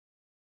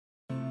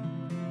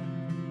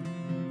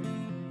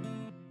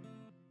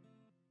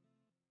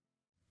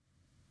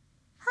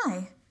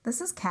Hi,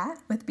 this is Kat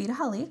with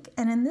Beadaholique,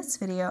 and in this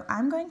video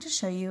I'm going to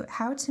show you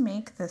how to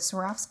make the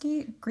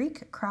Swarovski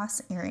Greek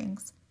cross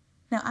earrings.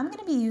 Now I'm going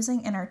to be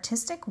using an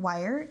artistic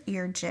wire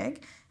ear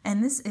jig,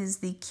 and this is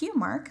the Q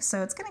mark,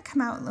 so it's going to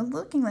come out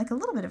looking like a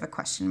little bit of a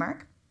question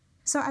mark.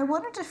 So I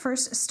wanted to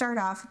first start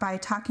off by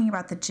talking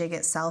about the jig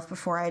itself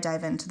before I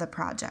dive into the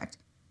project.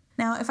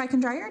 Now, if I can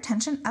draw your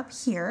attention up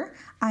here,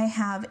 I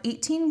have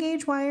 18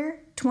 gauge wire,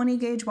 20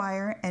 gauge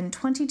wire, and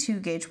 22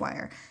 gauge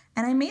wire.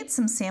 And I made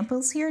some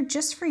samples here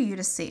just for you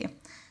to see.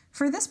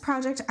 For this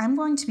project, I'm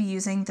going to be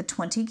using the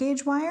 20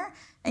 gauge wire,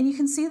 and you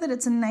can see that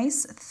it's a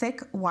nice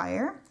thick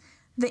wire.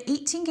 The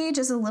 18 gauge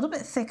is a little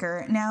bit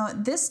thicker. Now,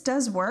 this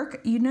does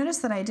work. You notice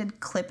that I did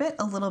clip it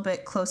a little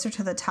bit closer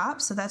to the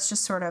top, so that's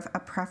just sort of a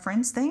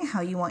preference thing,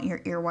 how you want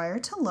your ear wire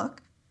to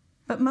look.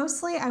 But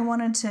mostly I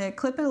wanted to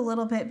clip it a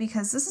little bit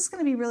because this is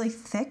going to be really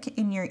thick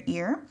in your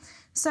ear.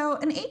 So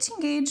an 18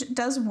 gauge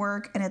does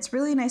work, and it's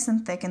really nice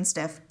and thick and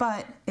stiff,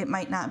 but it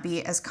might not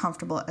be as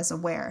comfortable as a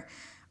wear.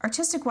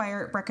 Artistic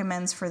Wire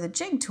recommends for the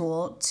jig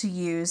tool to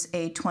use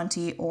a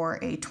 20 or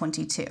a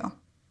 22.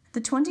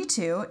 The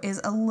 22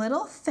 is a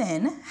little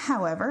thin,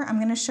 however, I'm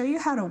going to show you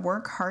how to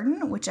work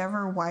harden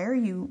whichever wire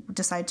you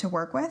decide to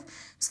work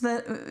with so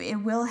that it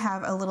will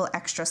have a little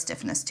extra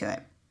stiffness to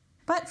it.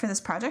 But for this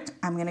project,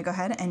 I'm going to go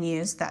ahead and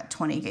use that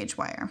 20 gauge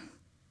wire.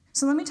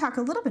 So let me talk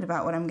a little bit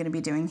about what I'm going to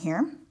be doing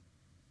here.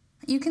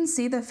 You can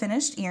see the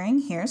finished earring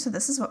here, so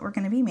this is what we're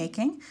going to be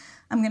making.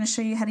 I'm going to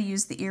show you how to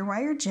use the ear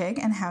wire jig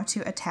and how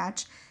to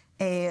attach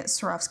a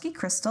Swarovski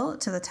crystal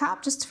to the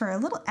top just for a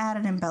little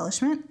added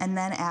embellishment, and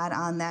then add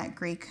on that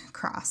Greek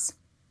cross.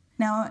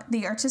 Now,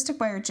 the artistic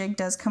wire jig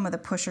does come with a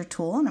pusher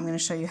tool, and I'm going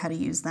to show you how to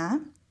use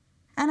that.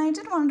 And I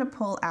did want to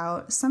pull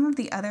out some of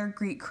the other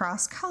Greek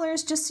cross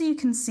colors just so you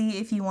can see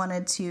if you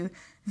wanted to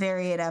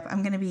vary it up.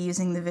 I'm going to be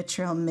using the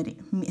Vitrail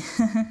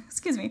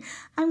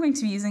I'm going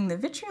to be using the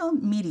Vitrail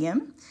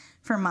medium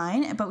for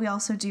mine, but we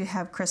also do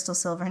have Crystal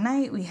Silver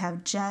Night, we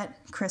have Jet,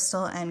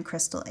 Crystal, and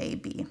Crystal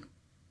AB.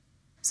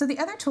 So the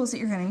other tools that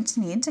you're going to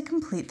need to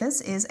complete this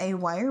is a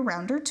wire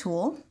rounder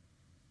tool.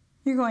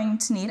 You're going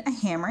to need a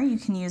hammer. You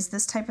can use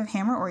this type of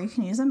hammer or you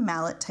can use a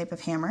mallet type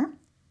of hammer.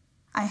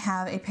 I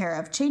have a pair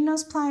of chain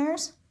nose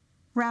pliers,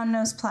 round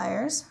nose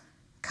pliers,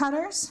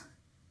 cutters,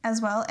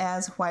 as well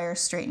as wire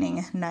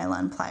straightening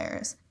nylon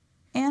pliers.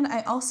 And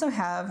I also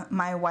have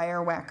my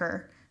wire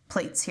whacker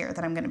plates here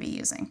that I'm going to be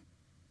using.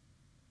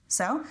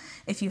 So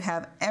if you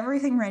have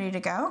everything ready to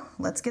go,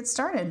 let's get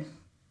started.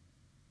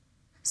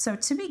 So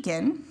to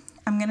begin,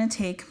 I'm going to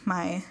take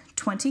my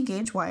 20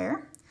 gauge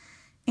wire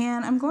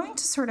and I'm going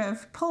to sort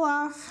of pull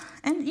off,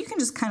 and you can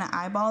just kind of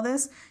eyeball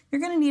this.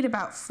 You're going to need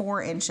about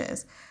 4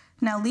 inches.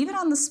 Now leave it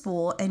on the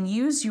spool and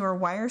use your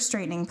wire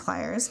straightening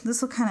pliers.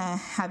 This will kind of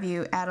have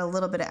you add a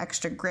little bit of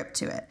extra grip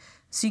to it.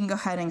 So you can go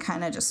ahead and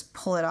kind of just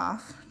pull it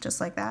off just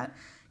like that.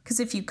 Because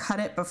if you cut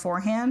it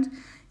beforehand,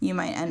 you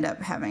might end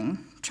up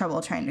having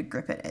trouble trying to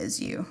grip it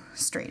as you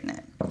straighten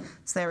it.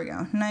 So there we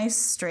go, nice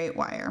straight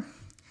wire.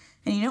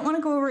 And you don't want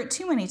to go over it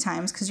too many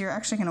times because you're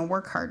actually going to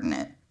work harden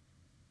it.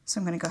 So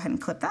I'm going to go ahead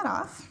and clip that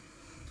off,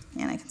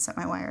 and I can set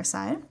my wire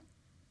aside.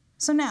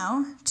 So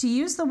now, to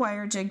use the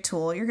wire jig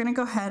tool, you're going to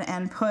go ahead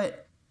and put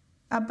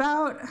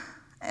about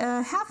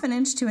 ½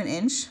 inch to 1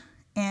 inch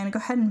and go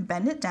ahead and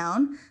bend it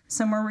down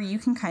somewhere where you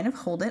can kind of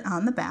hold it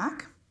on the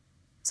back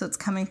so it's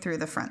coming through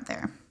the front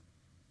there.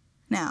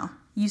 Now,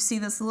 you see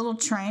this little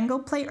triangle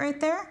plate right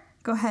there?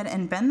 Go ahead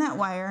and bend that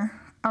wire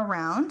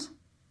around,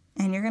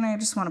 and you're going to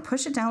just want to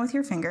push it down with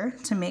your finger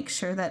to make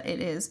sure that it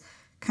is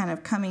kind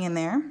of coming in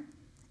there,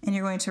 and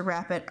you're going to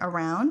wrap it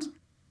around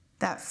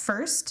that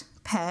first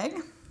peg,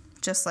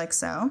 just like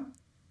so.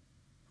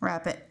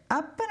 Wrap it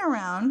up and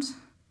around,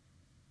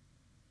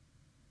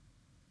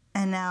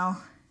 and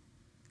now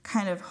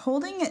kind of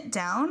holding it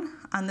down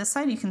on this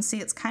side, you can see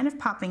it's kind of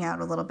popping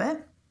out a little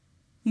bit.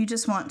 You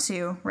just want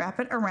to wrap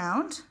it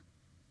around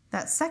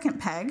that second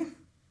peg,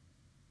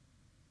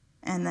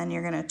 and then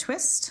you're going to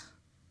twist,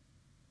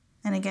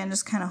 and again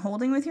just kind of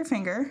holding with your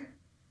finger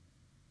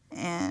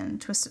and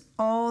twist it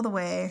all the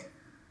way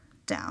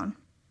down.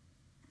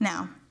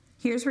 Now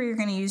here's where you're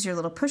going to use your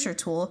little pusher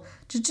tool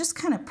to just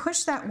kind of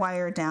push that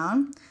wire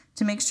down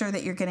to make sure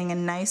that you're getting a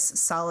nice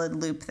solid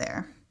loop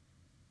there.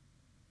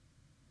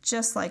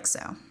 Just like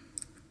so.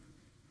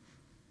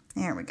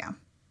 There we go.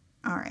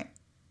 All right.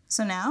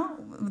 So now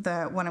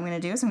what I'm going to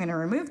do is I'm going to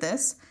remove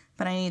this,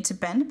 but I need to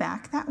bend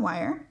back that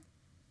wire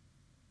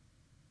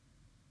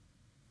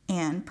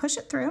and push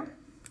it through,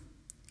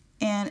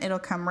 and it'll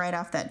come right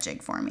off that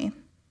jig for me.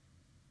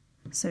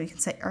 So we can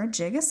set our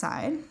jig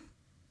aside.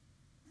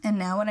 And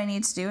now what I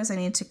need to do is I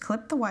need to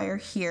clip the wire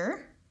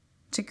here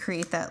to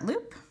create that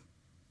loop.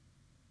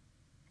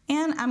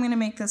 And I'm going to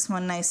make this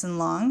one nice and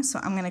long, so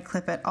I'm going to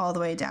clip it all the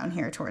way down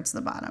here towards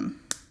the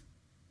bottom.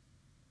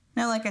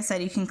 Now, like I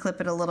said, you can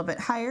clip it a little bit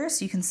higher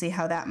so you can see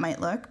how that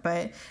might look,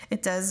 but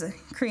it does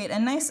create a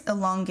nice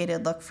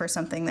elongated look for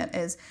something that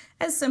is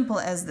as simple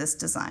as this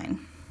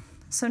design.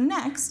 So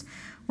next,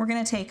 we're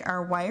going to take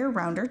our wire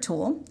rounder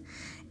tool,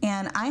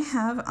 and I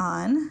have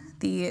on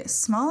the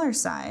smaller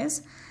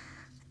size,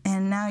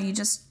 And now you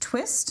just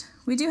twist.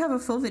 We do have a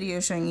full video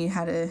showing you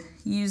how to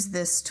use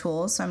this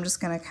tool, so I'm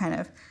just gonna kind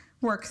of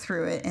work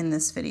through it in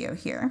this video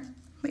here.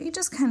 But you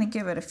just kind of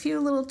give it a few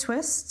little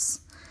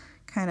twists,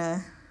 kind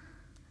of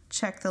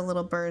check the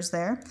little burrs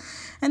there.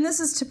 And this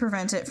is to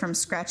prevent it from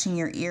scratching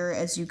your ear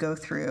as you go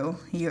through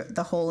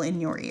the hole in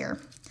your ear.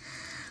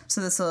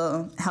 So this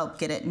will help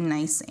get it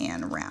nice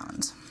and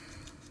round.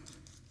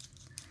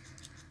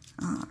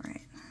 All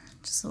right,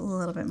 just a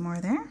little bit more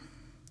there.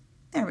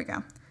 There we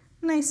go,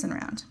 nice and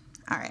round.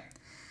 All right,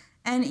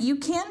 and you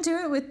can do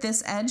it with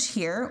this edge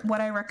here.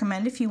 What I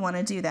recommend if you want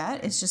to do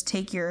that is just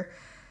take your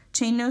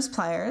chain nose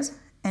pliers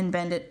and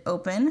bend it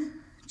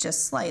open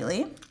just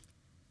slightly.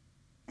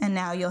 And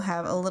now you'll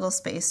have a little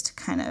space to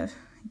kind of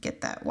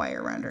get that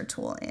wire rounder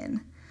tool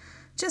in,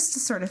 just to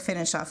sort of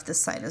finish off this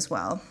side as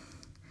well.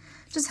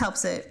 Just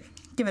helps it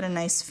give it a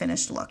nice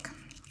finished look.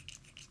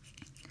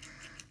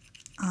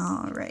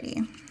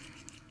 Alrighty,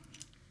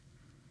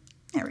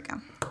 there we go.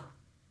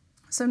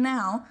 So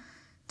now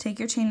take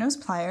your chain nose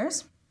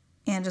pliers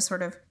and just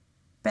sort of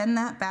bend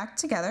that back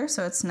together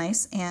so it's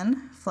nice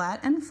and flat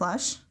and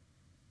flush.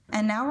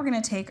 And now we're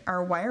going to take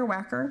our wire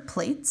whacker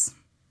plates.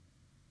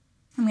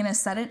 I'm going to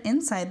set it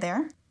inside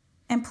there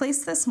and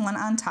place this one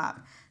on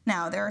top.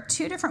 Now there are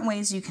two different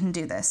ways you can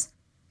do this.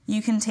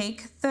 You can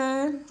take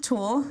the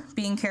tool,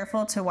 being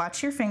careful to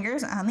watch your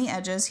fingers on the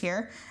edges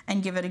here,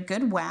 and give it a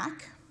good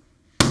whack.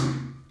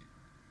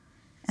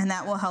 And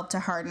that will help to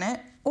harden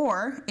it.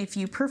 Or if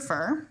you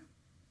prefer,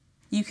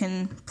 you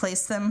can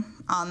place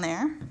them on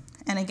there.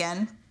 And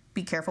again,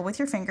 be careful with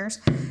your fingers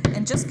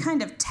and just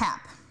kind of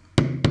tap.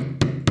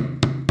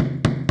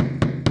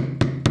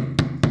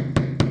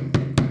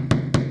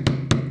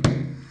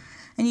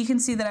 And you can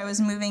see that I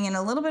was moving in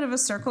a little bit of a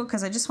circle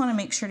because I just want to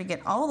make sure to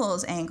get all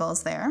those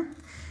angles there.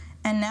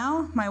 And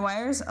now my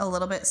wire's a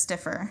little bit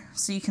stiffer.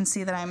 So you can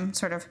see that I'm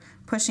sort of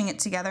pushing it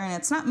together and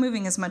it's not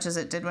moving as much as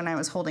it did when I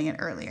was holding it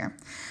earlier.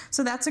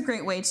 So that's a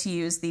great way to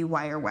use the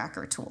wire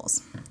whacker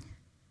tools.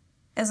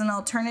 As an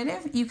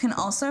alternative, you can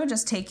also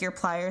just take your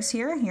pliers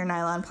here, your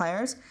nylon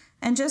pliers,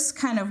 and just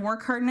kind of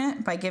work harden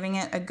it by giving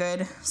it a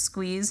good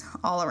squeeze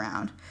all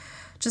around.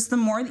 Just the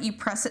more that you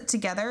press it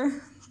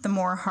together, the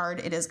more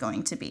hard it is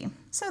going to be.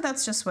 So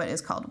that's just what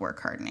is called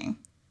work hardening.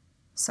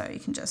 So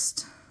you can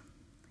just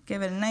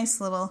give it a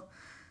nice little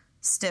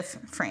stiff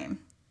frame.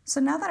 So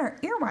now that our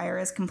ear wire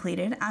is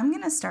completed, I'm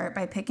gonna start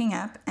by picking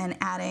up and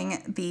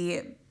adding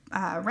the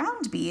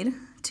round bead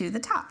to the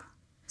top.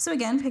 So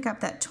again, pick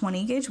up that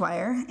 20 gauge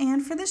wire,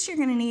 and for this you're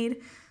gonna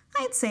need,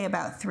 I'd say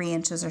about 3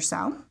 inches or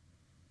so.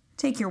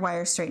 Take your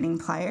wire straightening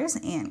pliers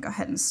and go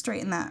ahead and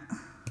straighten that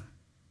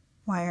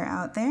wire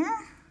out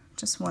there.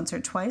 Just once or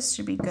twice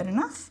should be good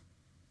enough.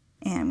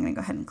 And I'm gonna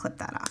go ahead and clip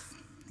that off.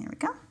 There we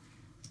go.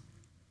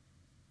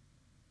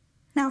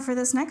 Now for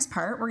this next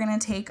part, we're gonna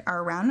take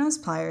our round nose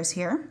pliers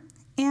here,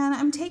 and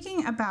I'm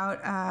taking about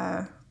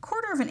a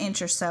 1/4 of an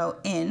inch or so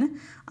in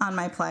on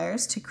my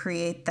pliers to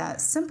create that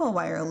simple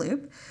wire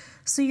loop.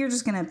 So you're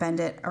just gonna bend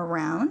it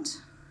around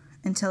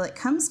until it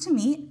comes to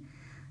meet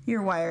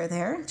your wire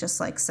there, just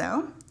like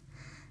so.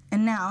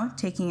 And now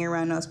taking your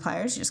round nose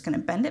pliers, you're just gonna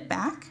bend it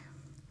back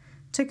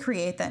to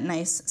create that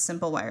nice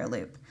simple wire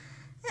loop.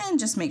 And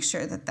just make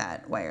sure that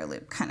that wire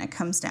loop kind of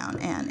comes down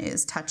and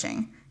is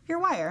touching your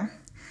wire.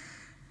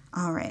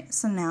 All right,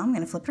 so now I'm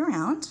gonna flip it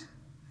around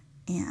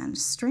and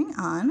string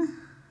on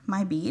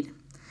my bead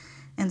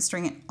and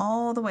string it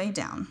all the way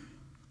down.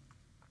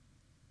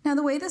 Now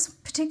the way this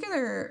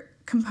particular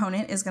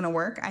component is gonna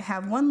work, I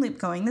have one loop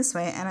going this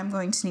way and I'm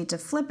going to need to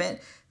flip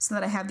it so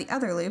that I have the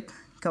other loop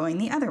going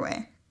the other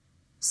way.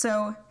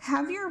 So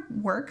have your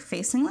work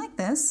facing like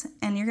this,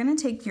 and you're gonna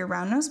take your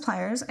round nose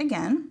pliers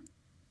again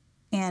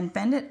and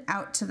bend it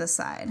out to the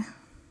side,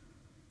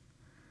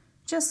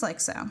 just like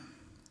so,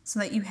 so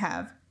that you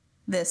have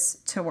this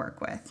to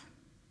work with.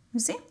 You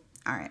see?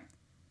 All right.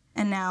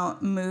 And now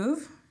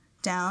move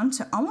down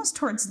to almost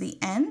towards the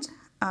end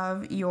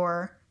of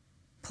your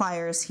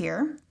pliers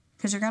here,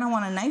 because you're gonna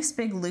want a nice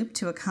big loop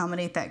to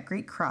accommodate that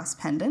Greek cross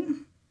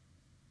pendant.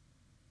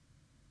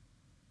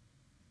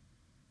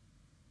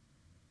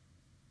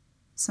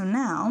 So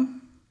now,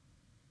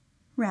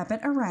 wrap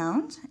it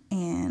around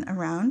and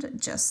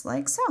around just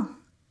like so.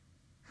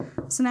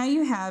 So now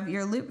you have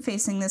your loop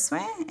facing this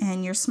way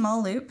and your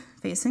small loop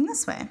facing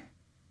this way.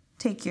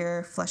 Take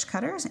your flush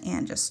cutters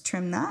and just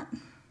trim that.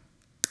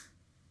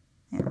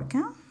 There we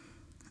go.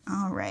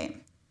 All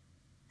right.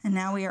 And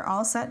now we are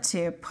all set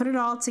to put it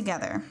all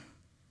together.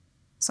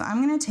 So I'm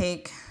gonna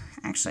take,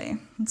 actually,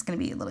 it's gonna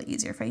be a little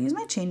easier if I use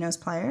my chain nose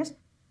pliers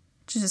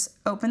to just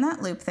open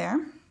that loop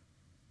there.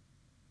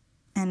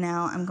 And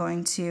now I'm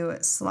going to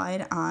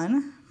slide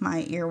on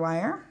my ear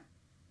wire,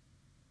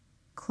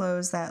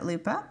 close that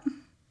loop up,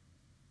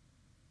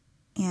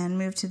 and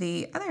move to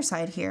the other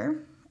side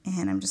here.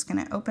 And I'm just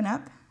gonna open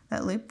up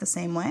that loop the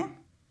same way.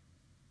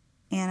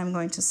 And I'm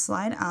going to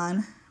slide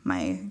on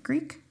my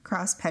Greek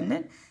cross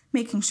pendant,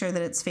 making sure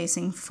that it's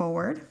facing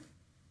forward.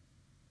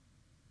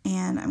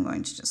 And I'm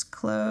going to just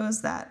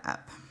close that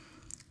up,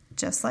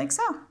 just like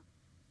so.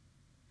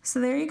 So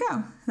there you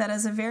go. That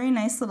is a very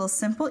nice little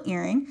simple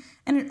earring,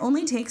 and it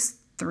only takes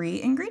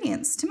 3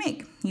 ingredients to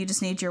make. You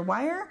just need your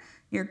wire,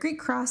 your Greek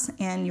cross,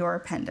 and your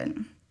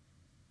pendant.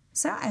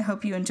 So I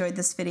hope you enjoyed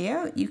this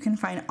video. You can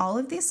find all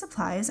of these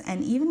supplies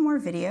and even more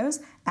videos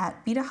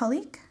at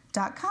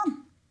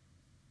Beadaholique.com.